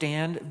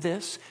understand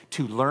this,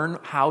 to learn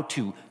how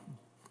to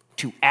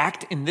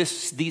act in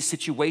these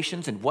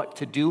situations and what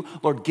to do.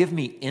 Lord, give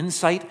me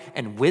insight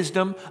and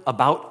wisdom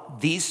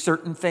about these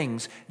certain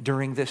things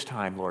during this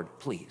time, Lord,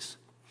 please.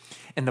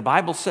 And the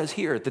Bible says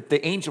here that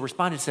the angel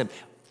responded to him,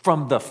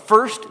 from the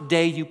first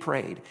day you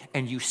prayed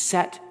and you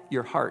set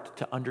your heart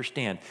to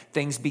understand,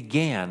 things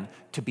began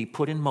to be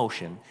put in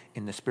motion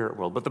in the spirit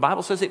world. But the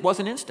Bible says it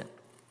wasn't instant.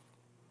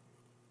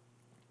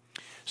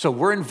 So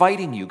we're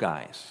inviting you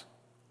guys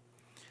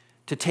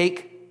to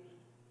take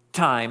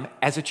time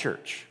as a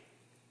church.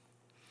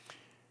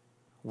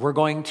 We're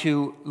going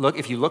to look,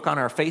 if you look on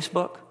our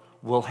Facebook,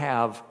 we'll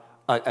have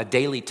a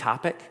daily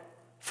topic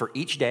for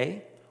each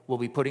day we'll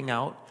be putting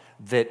out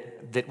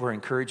that we're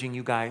encouraging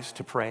you guys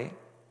to pray.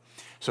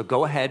 So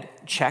go ahead,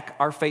 check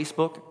our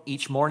Facebook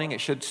each morning.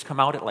 It should come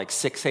out at like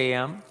 6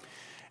 a.m.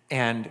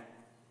 And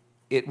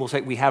it will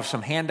say we have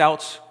some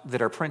handouts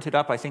that are printed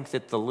up. I think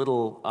that the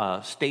little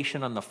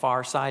station on the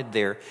far side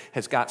there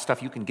has got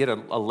stuff. You can get a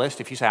list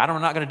if you say,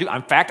 I'm not going to do.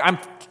 In fact,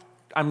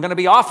 I'm going to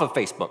be off of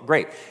Facebook.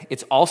 Great.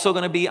 It's also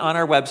going to be on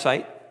our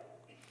website,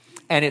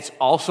 and it's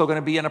also going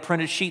to be on a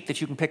printed sheet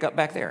that you can pick up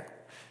back there.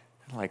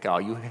 Like,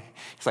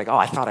 it's like,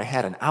 I thought I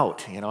had an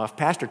out. If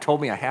Pastor told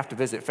me I have to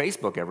visit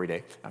Facebook every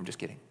day, I'm just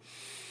kidding.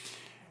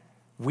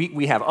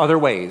 We have other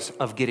ways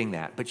of getting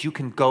that, but you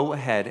can go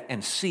ahead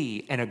and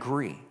see and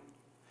agree.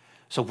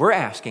 So we're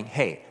asking,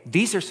 hey,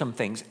 these are some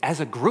things as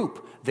a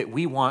group that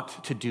we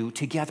want to do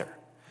together.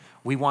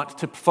 We want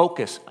to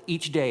focus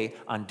each day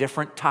on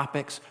different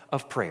topics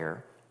of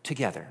prayer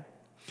together.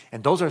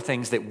 And those are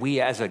things that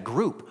we as a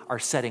group are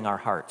setting our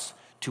hearts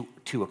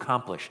to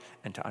accomplish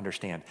and to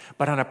understand.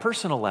 But on a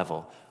personal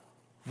level,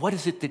 what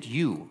is it that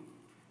you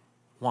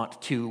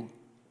want to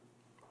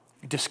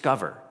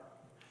discover,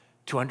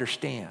 to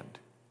understand?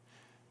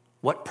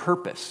 What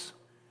purpose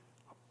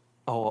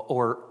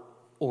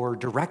or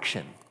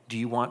direction do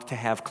you want to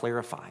have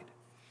clarified?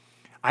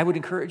 I would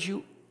encourage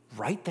you,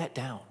 write that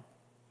down.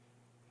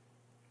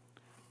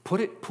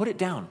 Put it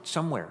down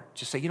somewhere.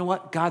 Just say, you know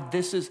what, God,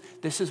 this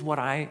is what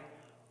I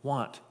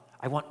want.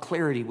 I want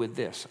clarity with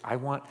this. I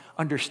want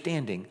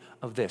understanding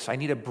of this. I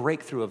need a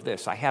breakthrough of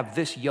this. I have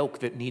this yoke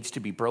that needs to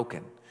be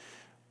broken.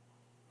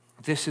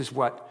 This is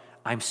what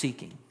I'm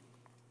seeking.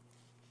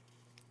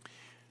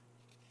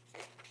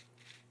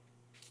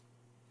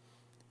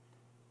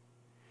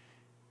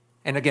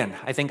 And again,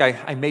 I think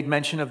I made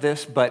mention of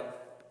this,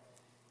 but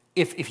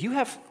if you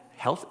have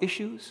health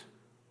issues,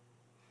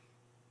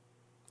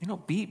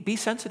 be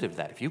sensitive to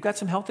that. If you've got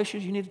some health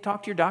issues, you need to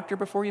talk to your doctor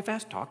before you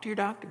fast. Talk to your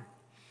doctor.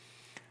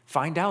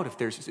 Find out if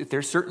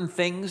there's certain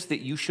things that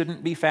you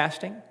shouldn't be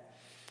fasting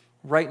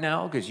right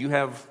now because you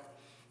have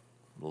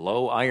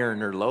low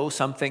iron or low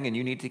something and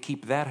you need to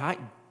keep that high.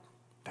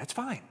 That's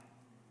fine.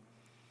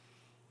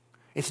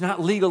 It's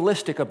not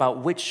legalistic about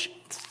which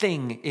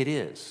thing it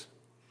is.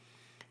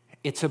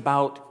 It's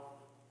about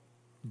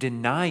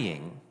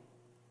denying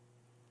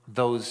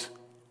those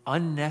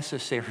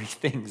unnecessary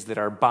things that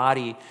our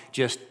body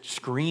just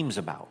screams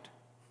about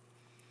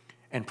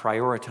and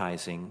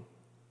prioritizing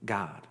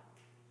God.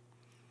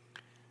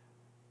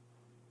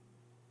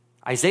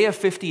 Isaiah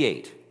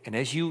 58, and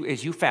as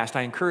you fast,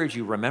 I encourage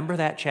you, remember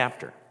that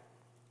chapter.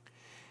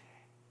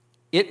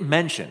 It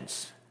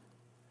mentions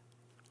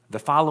the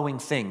following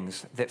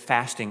things that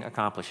fasting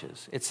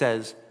accomplishes. It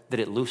says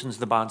that it loosens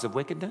the bonds of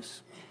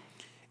wickedness,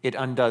 it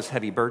undoes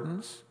heavy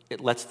burdens, it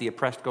lets the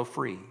oppressed go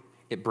free,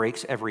 it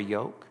breaks every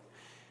yoke,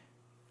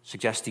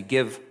 suggests to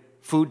give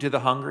food to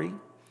the hungry,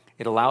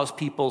 it allows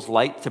people's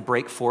light to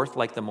break forth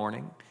like the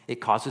morning,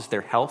 it causes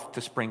their health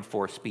to spring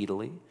forth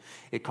speedily,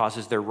 it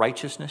causes their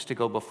righteousness to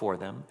go before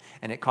them,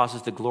 and it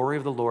causes the glory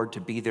of the Lord to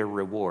be their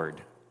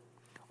reward,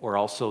 or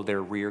also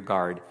their rear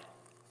guard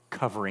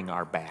covering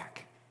our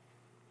back.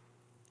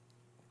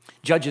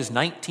 Judges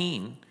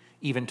 19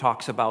 even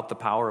talks about the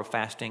power of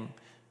fasting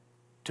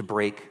to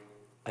break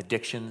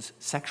addictions,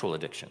 sexual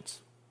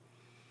addictions.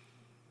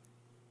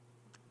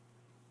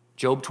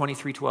 Job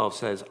 23:12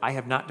 says, I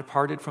have not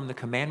departed from the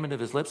commandment of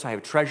his lips. I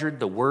have treasured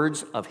the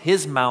words of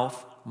his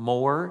mouth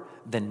more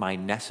than my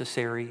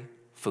necessary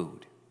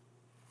food.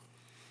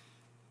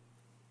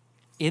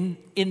 In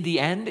the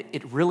end,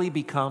 it really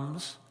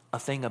becomes a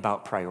thing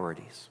about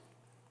priorities.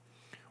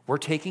 We're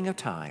taking a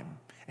time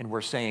and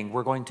we're saying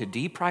we're going to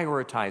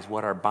deprioritize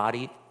what our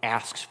body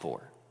asks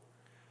for.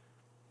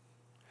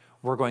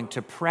 We're going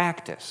to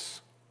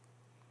practice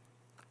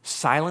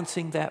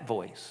silencing that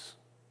voice,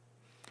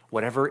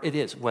 whatever it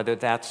is, whether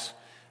that's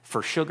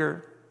for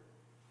sugar.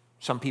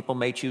 Some people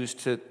may choose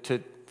to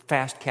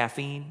fast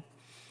caffeine,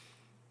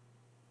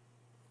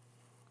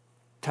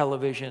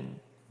 television,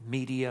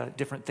 media,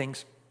 different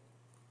things.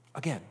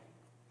 Again,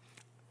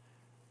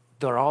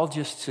 they're all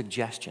just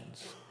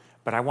suggestions,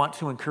 but I want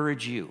to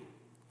encourage you.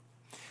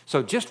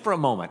 So just for a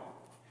moment,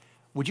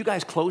 would you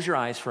guys close your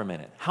eyes for a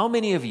minute? How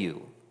many of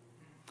you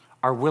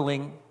are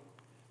willing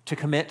to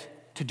commit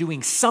to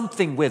doing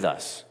something with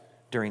us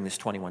during this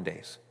 21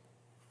 days?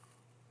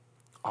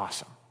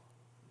 Awesome.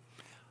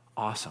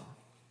 Awesome.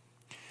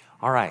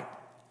 All right.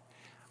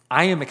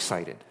 I am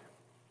excited.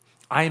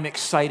 I am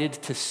excited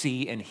to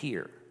see and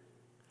hear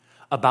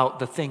about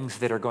the things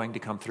that are going to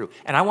come through.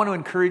 And I want to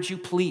encourage you,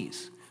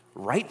 please,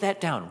 write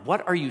that down.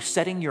 What are you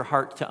setting your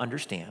heart to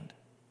understand?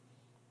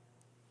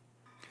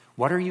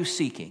 What are you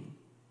seeking?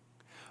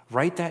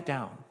 Write that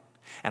down.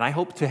 And I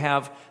hope to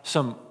have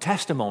some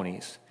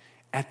testimonies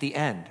at the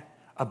end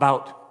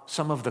about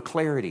some of the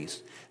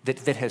clarities that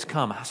has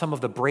come, some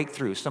of the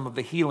breakthroughs, some of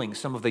the healings,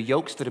 some of the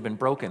yokes that have been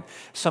broken,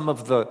 some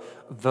of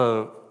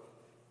the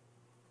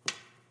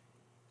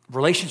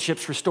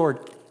relationships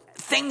restored,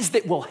 things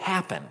that will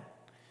happen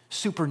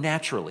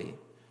supernaturally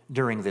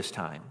during this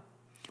time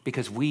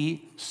because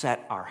we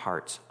set our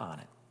hearts on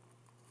it.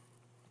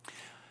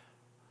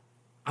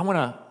 I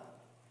want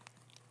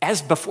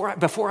to,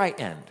 before I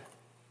end,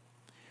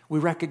 we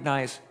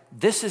recognize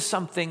this is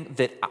something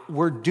that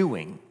we're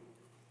doing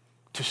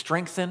to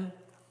strengthen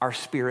our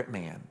spirit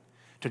man,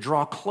 to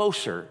draw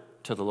closer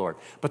to the Lord.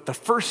 But the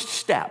first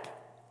step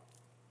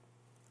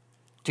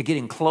to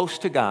getting close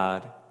to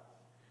God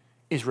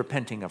is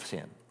repenting of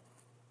sin.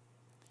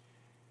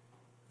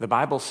 The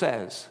Bible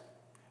says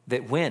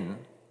that when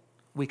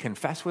we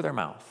confess with our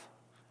mouth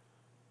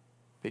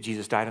that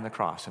Jesus died on the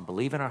cross and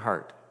believe in our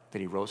heart that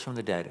he rose from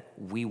the dead,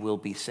 we will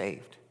be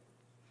saved.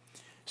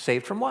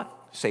 Saved from what?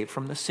 Saved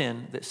from the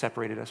sin that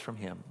separated us from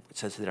him. It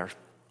says that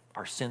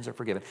our sins are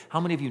forgiven. How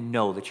many of you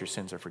know that your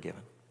sins are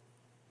forgiven?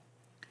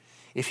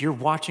 If you're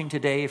watching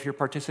today, if you're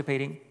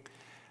participating,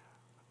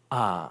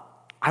 I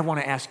want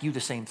to ask you the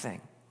same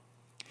thing.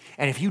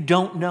 And if you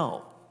don't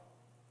know,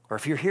 or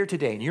if you're here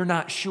today and you're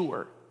not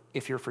sure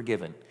if you're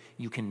forgiven,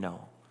 you can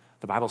know.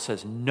 The Bible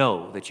says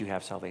know that you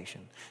have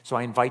salvation. So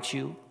I invite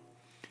you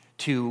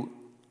to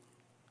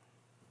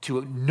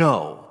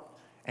know,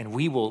 and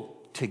we will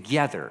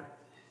together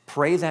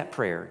pray that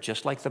prayer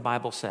just like the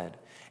Bible said,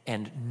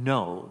 and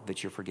know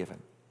that you're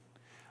forgiven.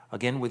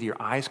 Again, with your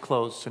eyes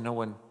closed so no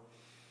one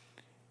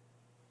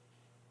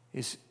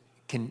is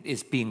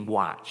being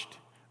watched.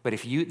 But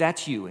if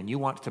that's you and you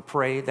want to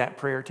pray that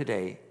prayer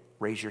today,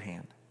 raise your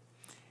hand.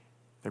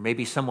 There may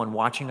be someone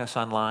watching us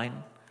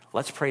online.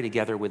 Let's pray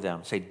together with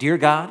them. Say, Dear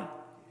God,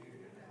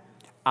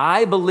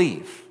 I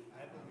believe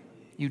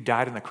you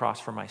died on the cross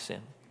for my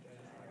sin.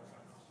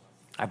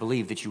 I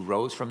believe that you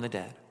rose from the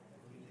dead,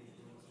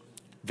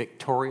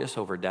 victorious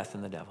over death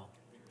and the devil.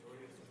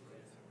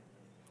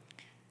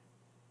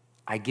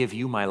 I give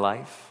you my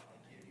life,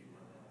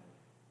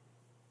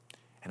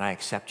 and I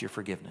accept your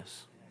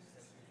forgiveness.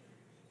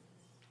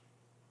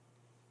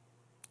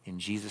 In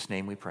Jesus'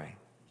 name we pray.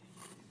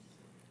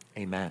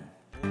 Amen.